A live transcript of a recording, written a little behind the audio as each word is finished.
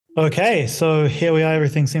Okay, so here we are.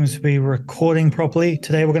 Everything seems to be recording properly.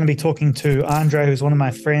 Today, we're going to be talking to Andre, who's one of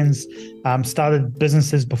my friends. Started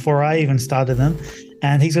businesses before I even started them.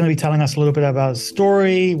 And he's going to be telling us a little bit about his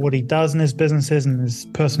story, what he does in his businesses, and his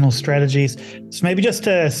personal strategies. So, maybe just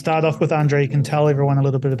to start off with, Andre, you can tell everyone a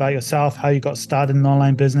little bit about yourself, how you got started in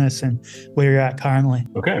online business, and where you're at currently.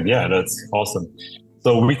 Okay, yeah, that's awesome.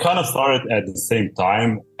 So we kind of started at the same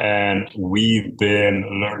time, and we've been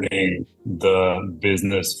learning the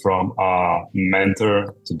business from a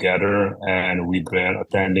mentor together, and we've been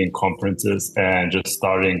attending conferences and just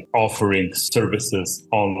starting offering services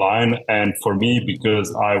online. And for me,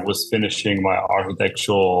 because I was finishing my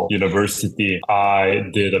architectural university, I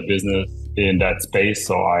did a business in that space.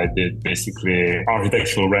 So I did basically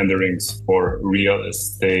architectural renderings for real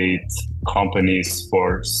estate companies,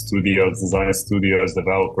 for studios, design studios,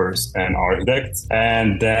 developers, and architects.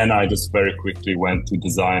 And then I just very quickly went to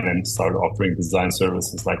design and started offering design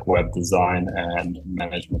services like web design and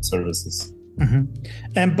management services. hmm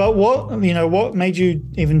but what made you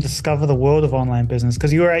even discover the world of online business?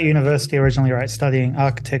 Because you were at university originally, right, studying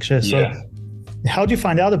architecture. So Yeah. how did you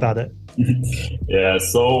find out about it? Yeah,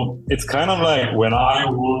 so it's kind of like when I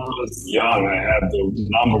was young, I had the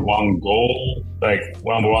number one goal, like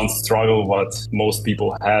number one struggle, what most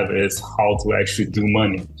people have is how to actually do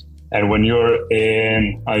money. And when you're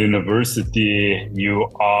in a university, you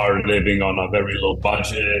are living on a very low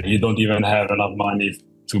budget. You don't even have enough money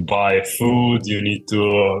to buy food. You need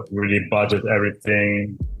to really budget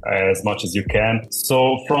everything as much as you can.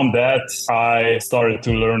 So from that, I started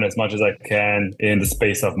to learn as much as I can in the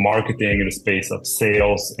space of marketing, in the space of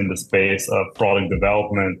sales, in the space of product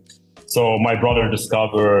development. So my brother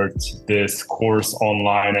discovered this course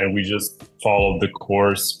online, and we just followed the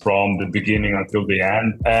course from the beginning until the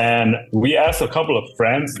end. And we asked a couple of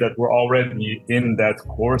friends that were already in that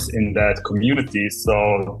course, in that community.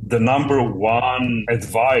 So the number one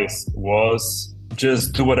advice was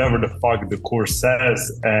just do whatever the fuck the course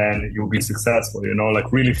says and you'll be successful,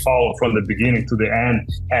 like really follow from the beginning to the end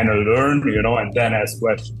and learn, and then ask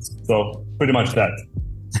questions. So pretty much that.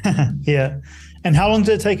 Yeah. And how long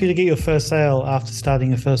did it take you to get your first sale after starting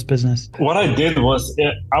your first business? What I did was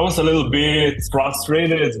I was a little bit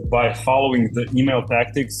frustrated by following the email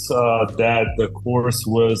tactics that the course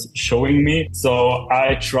was showing me. So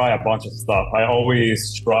I try a bunch of stuff. I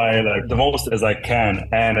always try like the most as I can.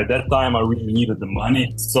 And at that time, I really needed the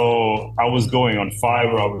money. So I was going on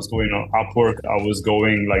Fiverr, I was going on Upwork, I was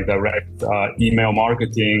going like direct email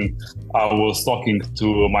marketing. I was talking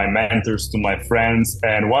to my mentors, to my friends.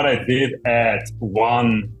 And what I did at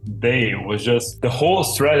one day was just the whole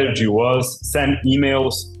strategy was send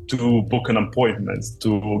emails to book an appointment,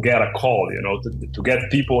 to get a call, to get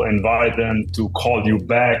people, invite them to call you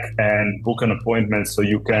back and book an appointment so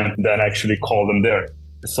you can then actually call them there.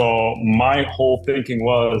 So my whole thinking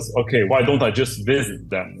was, okay, why don't I just visit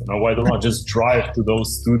them? Why don't I just drive to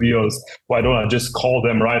those studios? Why don't I just call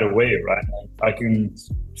them right away, right? I can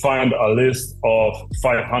find a list of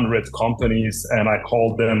 500 companies and I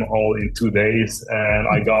called them all in 2 days and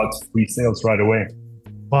I got free sales right away.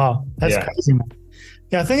 Wow, that's Yeah. crazy, man.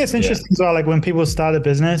 Yeah, I think it's interesting as well. Like when people start a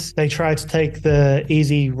business, they try to take the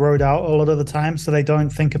easy road out a lot of the time. So they don't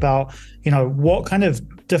think about, what kind of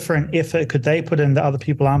different effort could they put in that other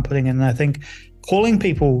people aren't putting in. And I think calling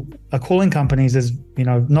companies is,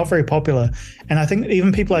 not very popular. And I think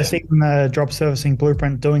even people I see in the job servicing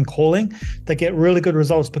blueprint doing calling, they get really good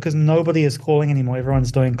results because nobody is calling anymore.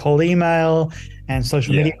 Everyone's doing cold email and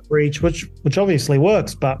social media reach, which obviously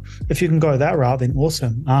works. But if you can go that route, then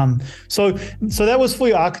awesome. So that was for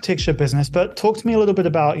your architecture business. But talk to me a little bit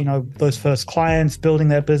about, those first clients, building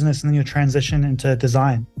that business, and then your transition into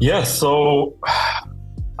design. Yeah. So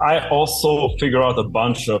I also figure out a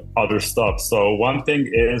bunch of other stuff. So one thing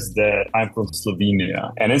is that I'm from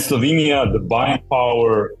Slovenia, and in Slovenia, the buying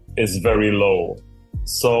power is very low.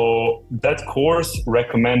 So that course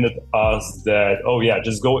recommended us that,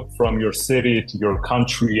 just go from your city to your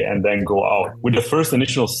country and then go out. With the first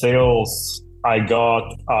initial sales, I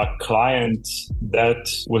got a client that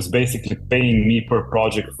was basically paying me per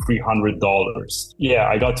project $300. Yeah,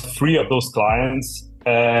 I got three of those clients.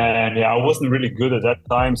 And I wasn't really good at that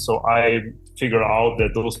time. So I figured out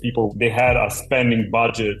that those people, they had a spending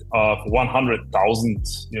budget of 100,000,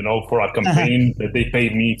 for a campaign that they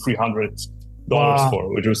paid me $300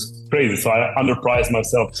 for, which was crazy. So I underpriced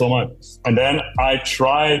myself so much. And then I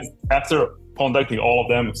tried, after contacting all of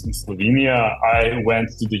them in Slovenia, I went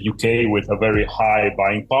to the UK with a very high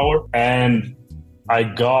buying power. And I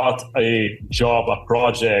got a job, a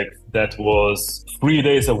project that was 3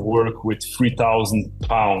 days of work with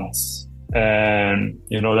 £3,000 And,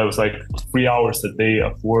 that was like 3 hours a day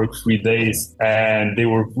of work, 3 days. And they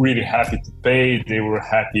were really happy to pay. They were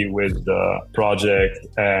happy with the project.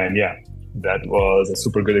 And yeah, that was a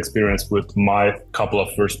super good experience with my couple of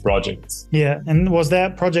first projects. Yeah. And was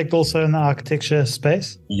that project also in the architecture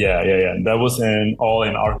space? Yeah. That was all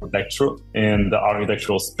in architecture, in the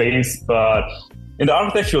architectural space. But in the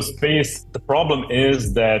architectural space, the problem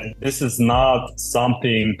is that this is not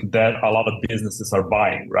something that a lot of businesses are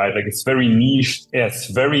buying, right? Like it's very niche. It's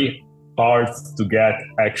very hard to get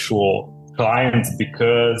actual clients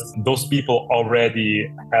because those people already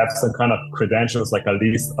have some kind of credentials, like a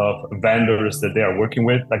list of vendors that they are working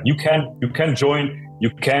with. Like you can join, you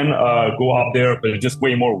can go up there, but it's just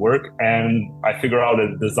way more work. And I figure out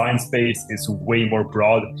that the design space is way more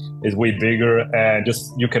broad, is way bigger, and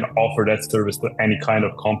just you can offer that service to any kind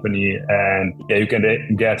of company, and yeah, you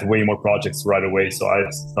can get way more projects right away. So I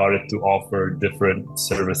started to offer different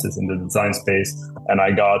services in the design space, and I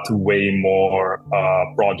got way more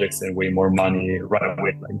projects and way more money right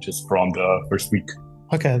away, like just from the first week.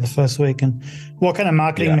 Okay, the first week. And what kind of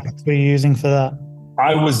marketing methods were you using for that?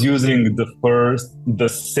 I was using the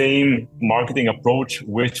same marketing approach,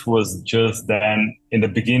 which was just then in the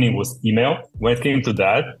beginning was email. When it came to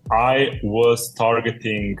that, I was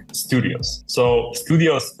targeting studios. So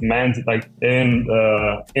studios meant like in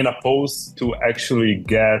a post to actually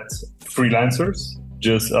get freelancers,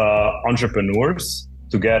 just entrepreneurs,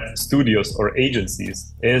 to get studios or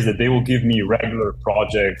agencies, is that they will give me regular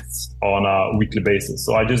projects on a weekly basis.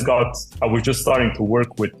 So I was just starting to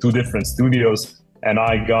work with 2 different studios, and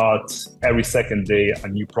I got every second day a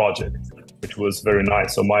new project, which was very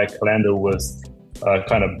nice. So my calendar was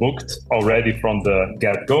kind of booked already from the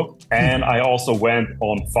get-go. And I also went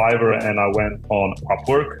on Fiverr and I went on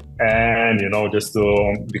Upwork. And,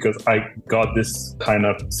 because I got this kind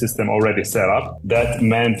of system already set up, that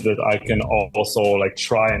meant that I can also like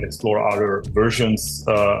try and explore other versions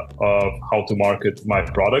of how to market my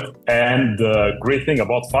product. And the great thing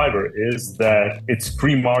about Fiverr is that it's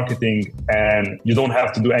free marketing and you don't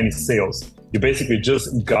have to do any sales. You basically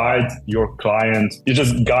just guide your client, you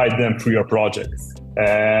just guide them through your project.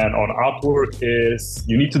 And on Upwork is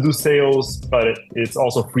you need to do sales, but it's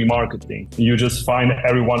also free marketing. You just find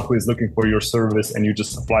everyone who is looking for your service and you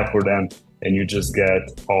just apply for them and you just get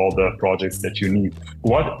all the projects that you need.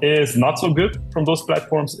 What is not so good from those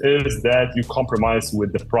platforms is that you compromise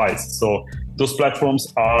with the price. So those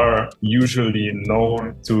platforms are usually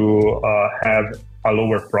known to have a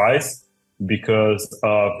lower price because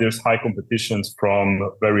there's high competitions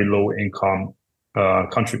from very low income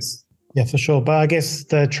countries. Yeah, for sure. But I guess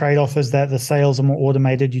the trade-off is that the sales are more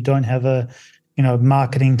automated. You don't have a,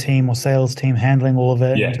 marketing team or sales team handling all of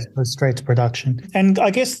it. Yeah. And just go straight to production. And I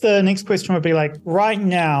guess the next question would be like, right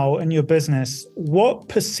now in your business, what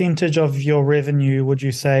percentage of your revenue would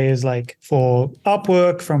you say is like for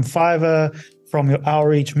Upwork, from Fiverr, from your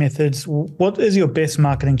outreach methods? What is your best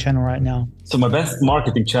marketing channel right now? So my best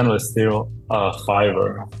marketing channel is still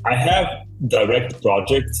Fiverr. I have direct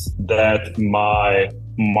projects that my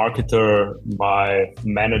marketer, my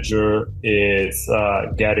manager is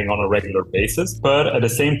getting on a regular basis. But at the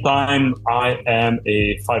same time, I am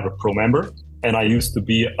a Fiverr Pro member. And I used to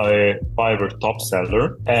be a Fiverr top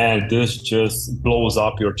seller, and this just blows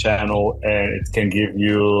up your channel, and it can give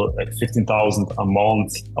you like 15,000 a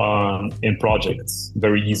month in projects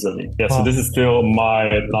very easily. Yeah, wow. So this is still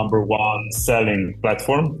my number one selling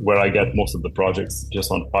platform where I get most of the projects,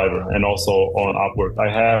 just on Fiverr and also on Upwork.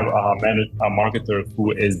 I have a marketer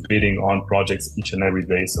who is bidding on projects each and every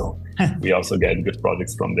day, so we also get good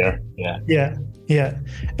projects from there. Yeah.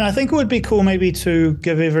 And I think it would be cool maybe to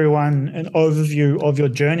give everyone an overview of your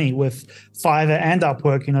journey with Fiverr and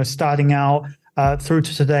Upwork, starting out through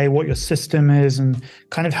to today, what your system is and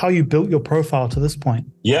kind of how you built your profile to this point.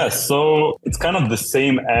 Yeah, so it's kind of the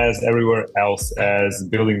same as everywhere else as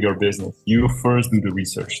building your business. You first do the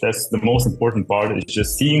research. That's the most important part, is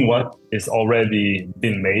just seeing what is already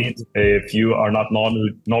been made. If you are not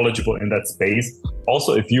knowledgeable in that space,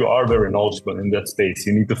 also if you are very knowledgeable in that space,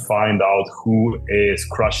 you need to find out who is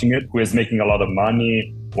crushing it, who is making a lot of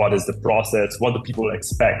money, what is the process, what do people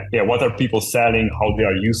expect? Yeah, what are people selling, how they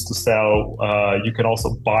are used to sell. You can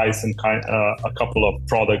also buy a couple of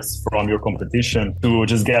products from your competition to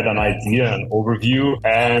just get an idea, an overview,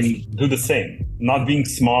 and do the same. Not being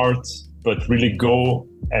smart, but really go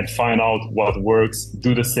and find out what works,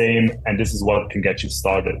 do the same, and this is what can get you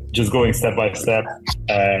started. Just going step by step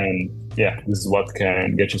and this is what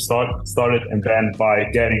can get you started. And then by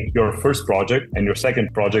getting your first project and your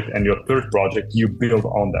second project and your third project, you build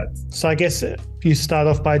on that. So I guess you start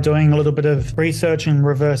off by doing a little bit of research and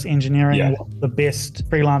reverse engineering what the best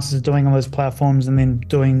freelancers are doing on those platforms, and then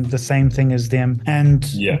doing the same thing as them. And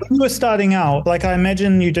when you were starting out, like I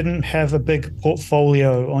imagine you didn't have a big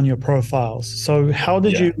portfolio on your profiles. So how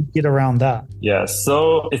did you get around that? Yeah,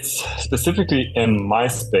 so it's specifically in my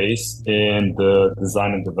space, in the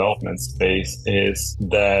design and development space, is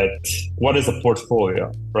that what is a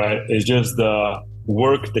portfolio, right? It's just the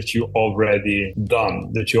work that you already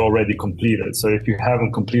done, that you already completed. So if you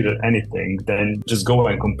haven't completed anything, then just go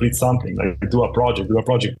and complete something. Like do a project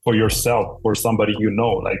for yourself, for somebody you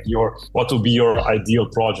know. Like what would be your ideal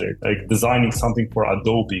project? Like designing something for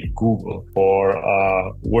Adobe, Google, or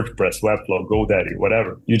WordPress, Webflow, GoDaddy,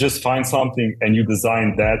 whatever. You just find something and you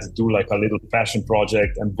design that, do like a little passion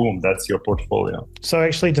project, and boom, that's your portfolio. So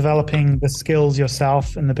actually developing the skills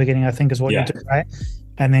yourself in the beginning, I think, is what you do, right?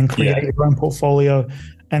 And then create your own portfolio.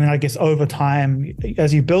 And then I guess over time,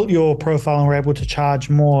 as you built your profile and were able to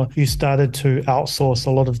charge more, you started to outsource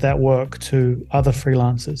a lot of that work to other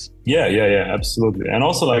freelancers. Yeah, absolutely. And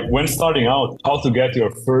also, like when starting out, how to get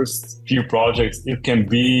your first few projects, it can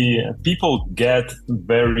be, people get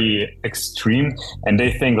very extreme and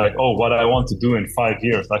they think like, oh, what I want to do in 5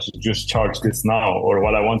 years, I should just charge this now. Or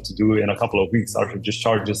what I want to do in a couple of weeks, I should just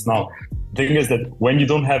charge this now. The thing is that when you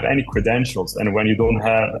don't have any credentials and when you don't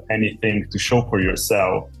have anything to show for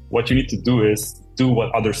yourself, what you need to do is do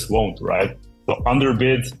what others won't, right? So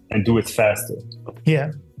underbid and do it faster.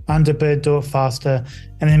 Yeah, underbid, do it faster,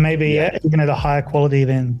 and then maybe even at a higher quality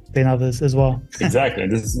than others as well. Exactly.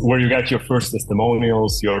 This is where you get your first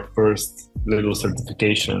testimonials, your first little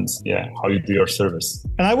certifications, how you do your service.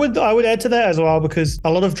 And I would add to that as well, because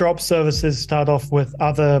a lot of drop services start off with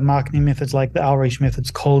other marketing methods like the outreach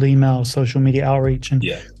methods, cold email, social media outreach. And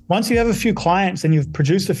once you have a few clients and you've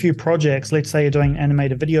produced a few projects, let's say you're doing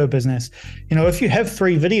animated video business, if you have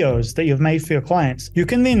 3 videos that you've made for your clients, you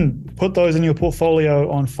can then put those in your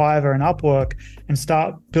portfolio on Fiverr and Upwork and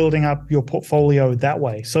start building up your portfolio that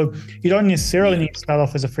way. So you don't necessarily need to start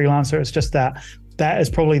off as a freelancer. It's just that is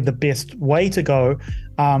probably the best way to go.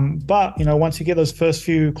 But once you get those first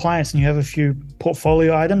few clients and you have a few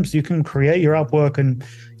portfolio items, you can create your Upwork and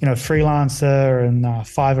Freelancer and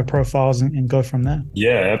Fiverr profiles and go from there.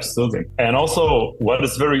 Yeah, absolutely. And also what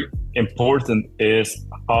is very important is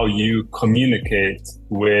how you communicate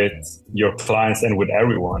with your clients and with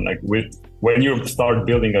everyone. Like when you start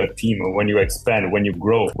building a team, or when you expand, when you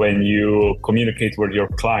grow, when you communicate with your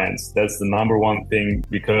clients, that's the number one thing,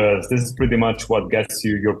 because this is pretty much what gets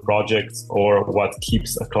you your projects, or what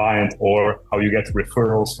keeps a client, or how you get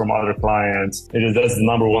referrals from other clients. That's the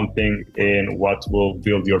number one thing in what will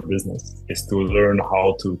build your business, is to learn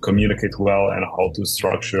how to communicate well and how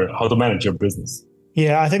to manage your business.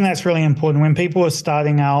 Yeah, I think that's really important. When people are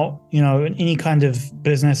starting out, in any kind of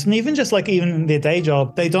business, and even just like even their day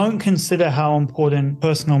job, they don't consider how important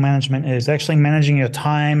personal management is. Actually managing your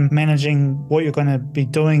time, managing what you're going to be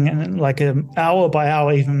doing, and like an hour by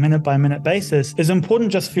hour, even minute by minute basis is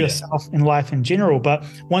important just for yourself in life in general. But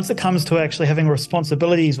once it comes to actually having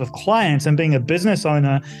responsibilities with clients and being a business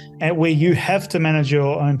owner, where you have to manage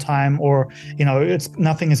your own time, or,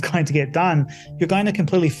 nothing is going to get done, you're going to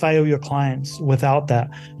completely fail your clients without that.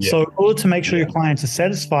 So in order to make sure your clients are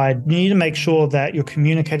satisfied, you need to make sure that you're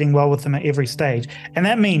communicating well with them at every stage. And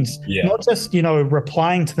that means not just,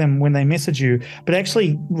 replying to them when they message you, but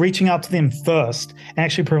actually reaching out to them first and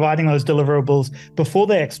actually providing those deliverables before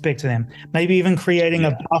they expect them. Maybe even creating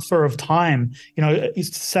a buffer of time,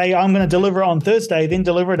 say I'm going to deliver it on Thursday, then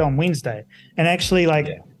deliver it on Wednesday, and actually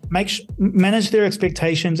manage their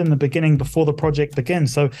expectations in the beginning before the project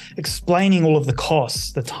begins. So explaining all of the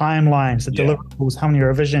costs, the timelines, the deliverables, how many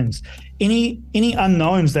revisions, any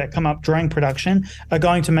unknowns that come up during production are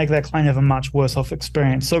going to make that client have a much worse off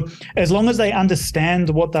experience. So as long as they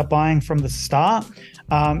understand what they're buying from the start,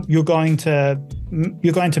 you're going to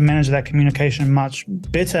manage that communication much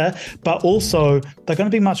better, but also they're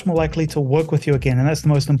going to be much more likely to work with you again. And that's the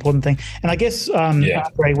most important thing. And I guess,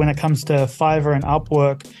 Andre, when it comes to Fiverr and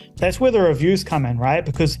Upwork, that's where the reviews come in, right?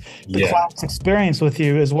 Because the client's experience with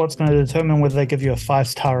you is what's going to determine whether they give you a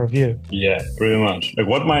 5-star review. Yeah, pretty much. Like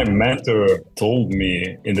what my mentor told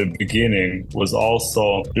me in the beginning was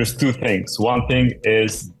also, there's 2 things. One thing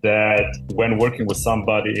is that when working with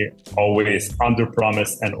somebody, always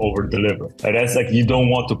under-promise and over-deliver. And that's like, you don't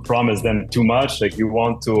want to promise them too much. Like you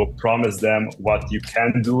want to promise them what you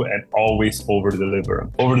can do and always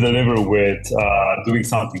over-deliver. Over-deliver with doing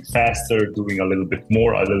something faster, doing a little bit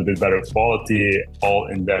more, a little bit better quality, all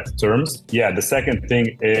in that terms. Yeah, the second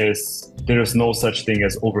thing is there is no such thing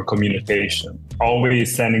as over communication.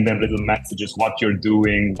 Always sending them little messages, what you're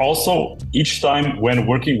doing. Also, each time when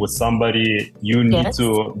working with somebody, you need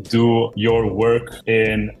to do your work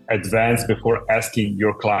in advance before asking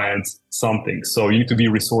your clients something. So you need to be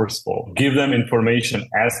resourceful. Give them information,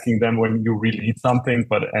 asking them when you really need something,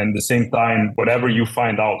 but at the same time, whatever you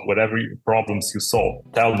find out, whatever problems you solve,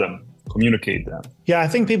 tell them, communicate them. Yeah, I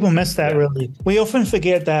think people miss that really. We often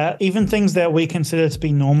forget that even things that we consider to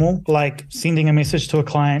be normal, like sending a message to a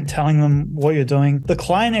client, telling them what you're doing, the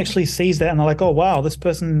client actually sees that and they're like, oh, wow, this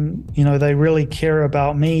person, they really care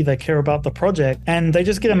about me. They care about the project, and they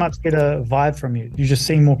just get a much better vibe from you. You just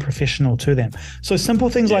seem more professional to them. So simple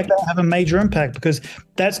things like that have a major impact, because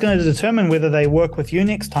that's going to determine whether they work with you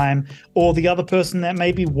next time, or the other person that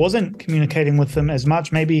maybe wasn't communicating with them as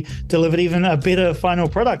much, maybe delivered even a better final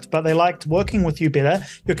product, but they liked working with you better,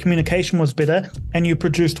 your communication was better, and you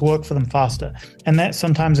produced work for them faster. And that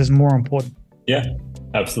sometimes is more important. Yeah,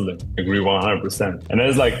 absolutely. Agree 100%. And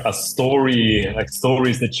there's like a story, like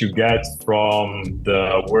stories that you get from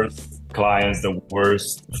the worst clients, the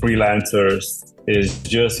worst freelancers, is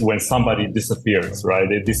just when somebody disappears, right?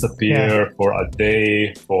 They disappear for a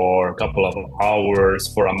day, for a couple of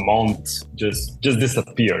hours, for a month, just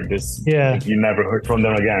disappear. You never heard from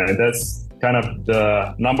them again. And that's kind of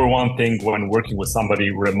the number one thing when working with somebody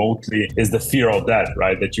remotely, is the fear of that,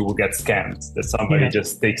 right? That you will get scammed, that somebody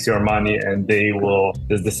just takes your money and they will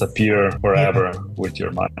just disappear forever with your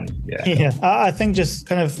money. I think just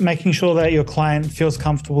kind of making sure that your client feels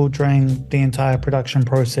comfortable during the entire production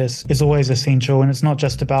process is always essential. And it's not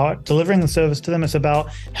just about delivering the service to them, it's about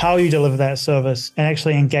how you deliver that service and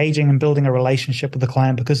actually engaging and building a relationship with the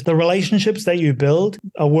client, because the relationships that you build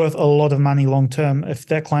are worth a lot of money long term if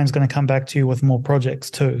that client's going to come back to you with more projects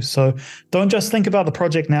too. So don't just think about the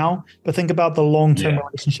project now, but think about the long-term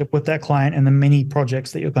relationship with that client and the many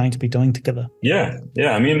projects that you're going to be doing together. Yeah.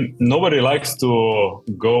 I mean, nobody likes to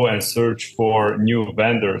go and search for new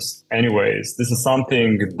vendors anyways. This is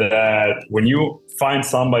something that when you find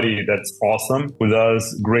somebody that's awesome, who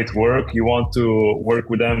does great work, you want to work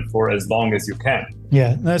with them for as long as you can.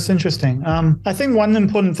 Yeah, that's interesting. I think one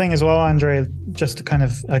important thing as well, Andre, just to kind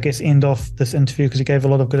of, I guess, end off this interview, because you gave a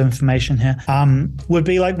lot of good information here, would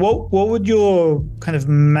be like, what would your kind of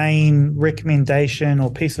main recommendation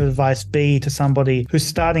or piece of advice be to somebody who's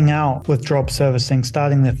starting out with drop servicing,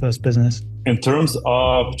 starting their first business? In terms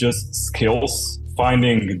of just skills,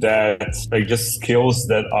 finding that, like, just skills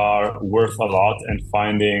that are worth a lot, and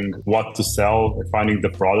finding what to sell, finding the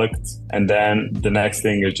product. And then the next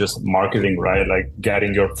thing is just marketing, right? Like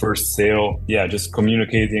getting your first sale. Yeah, just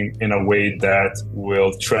communicating in a way that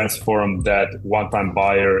will transform that one-time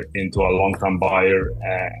buyer into a long-time buyer,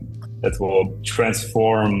 and that will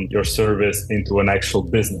transform your service into an actual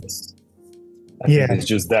business. I think it's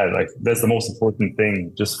just that, like, that's the most important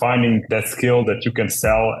thing. Just finding that skill that you can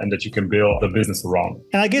sell and that you can build the business around.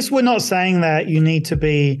 And I guess we're not saying that you need to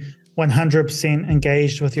be 100%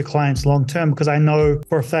 engaged with your clients long term, because I know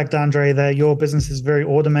for a fact, Andre, that your business is very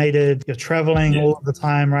automated. You're traveling all of the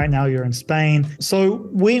time. Right now you're in Spain. So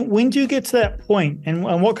when do you get to that point? And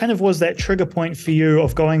what kind of was that trigger point for you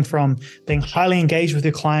of going from being highly engaged with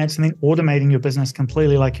your clients and then automating your business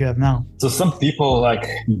completely like you have now? So some people like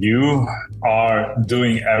you are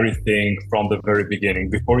doing everything from the very beginning,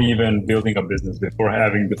 before even building a business, before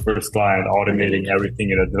having the first client, automating everything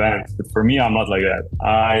in advance. But for me, I'm not like that.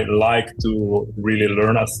 I like to really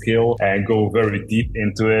learn a skill and go very deep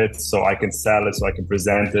into it, so I can sell it, so I can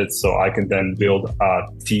present it, so I can then build a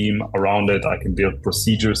team around it. I can build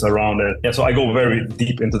procedures around it. Yeah, so I go very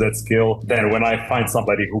deep into that skill. Then when I find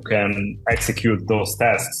somebody who can execute those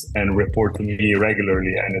tasks and report to me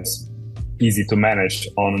regularly, and it's easy to manage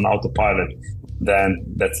on an autopilot, then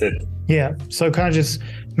that's it. Yeah. So kind of just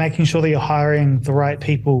making sure that you're hiring the right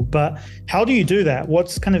people. But how do you do that?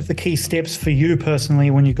 What's kind of the key steps for you personally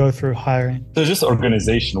when you go through hiring? So just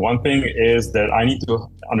organization. One thing is that I need to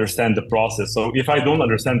understand the process. So if I don't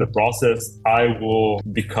understand the process, I will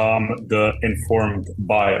become the informed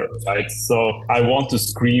buyer, right? So I want to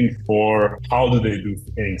screen for how do they do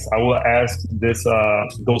things. I will ask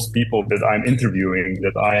those people that I'm interviewing,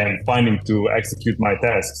 that I am finding to execute my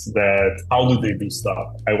tasks, that how do they do stuff?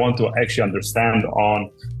 I want to actually understand on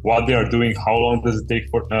what they are doing, how long does it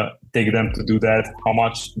take them to do that, how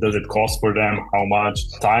much does it cost for them, how much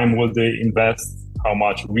time will they invest, how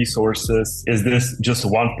much resources. Is this just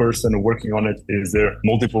one person working on it? Is there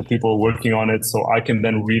multiple people working on it? So I can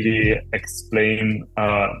then really explain,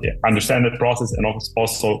 understand the process and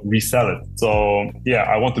also resell it. So yeah,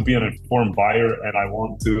 I want to be an informed buyer, and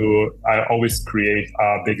I always create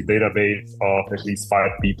a big database of at least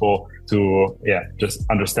 5 people to just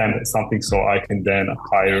understand something, so I can then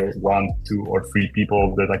hire 1, 2, or 3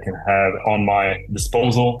 people that I can have on my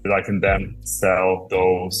disposal that I can then sell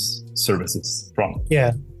those services from.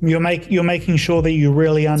 Yeah. You're making sure that you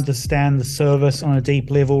really understand the service on a deep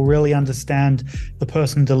level, really understand the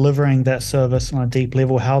person delivering that service on a deep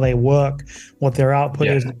level, how they work, what their output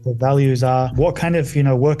is, what their values are, what kind of,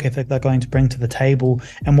 work ethic they're going to bring to the table,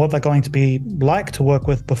 and what they're going to be like to work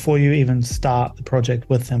with before you even start the project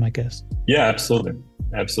with them, I guess. Yeah, absolutely.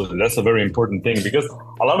 Absolutely. That's a very important thing, because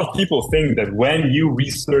a lot of people think that when you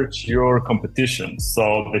research your competition,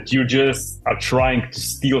 so that you just are trying to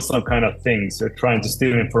steal some kind of things, you're trying to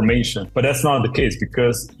steal information. But that's not the case,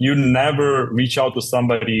 because you never reach out to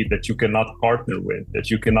somebody that you cannot partner with, that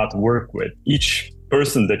you cannot work with. Each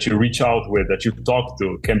person that you reach out with, that you talk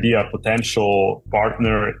to, can be a potential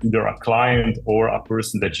partner, either a client or a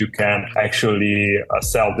person that you can actually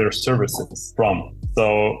sell their services from.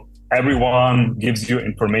 So everyone gives you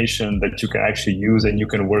information that you can actually use and you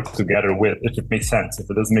can work together with, if it makes sense. If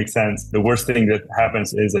it doesn't make sense, the worst thing that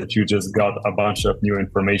happens is that you just got a bunch of new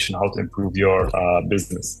information how to improve your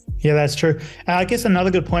business. Yeah, that's true. And I guess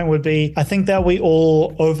another good point would be, I think that we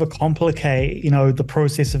all overcomplicate, the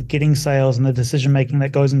process of getting sales and the decision-making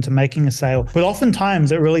that goes into making a sale. But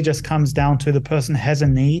oftentimes it really just comes down to the person has a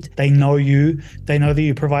need. They know you. They know that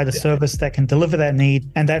you provide a service that can deliver that need.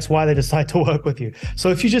 And that's why they decide to work with you.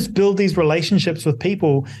 So if you just build these relationships with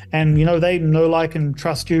people and, they know, like, and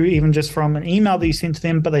trust you even just from an email that you send to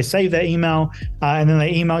them, but they save that email and then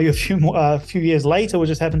they email you a few years later, which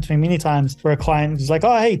has happened to me many times, where a client is like,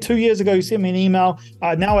 oh, hey, 2 years ago, you sent me an email.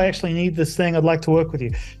 Now I actually need this thing. I'd like to work with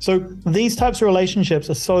you. So these types of relationships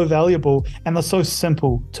are so valuable and they're so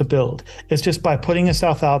simple to build. It's just by putting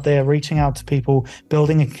yourself out there, reaching out to people,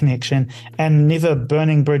 building a connection, and never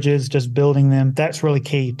burning bridges, just building them. That's really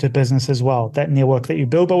key to business as well, that network that you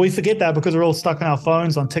build. But we forget that because we're all stuck on our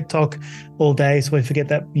phones on TikTok all day. So we forget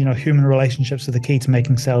that, human relationships are the key to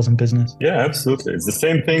making sales and business. Yeah, absolutely. It's the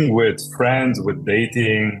same thing with friends, with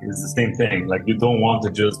dating. It's the same thing. Like, you don't want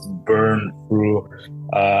to just burn through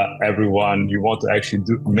everyone. You want to actually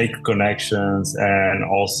make connections and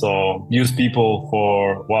also use people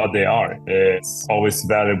for what they are. It's always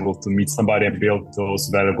valuable to meet somebody and build those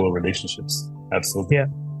valuable relationships. Absolutely.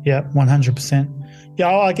 Yeah, 100%. Yeah,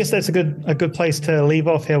 I guess that's a good place to leave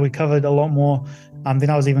off here. We covered a lot more than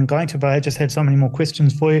I was even going to, but I just had so many more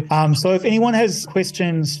questions for you. So if anyone has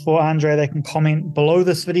questions for Andre, they can comment below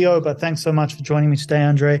this video. But thanks so much for joining me today,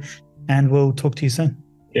 Andre, and we'll talk to you soon.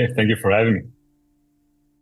 Yeah, thank you for having me.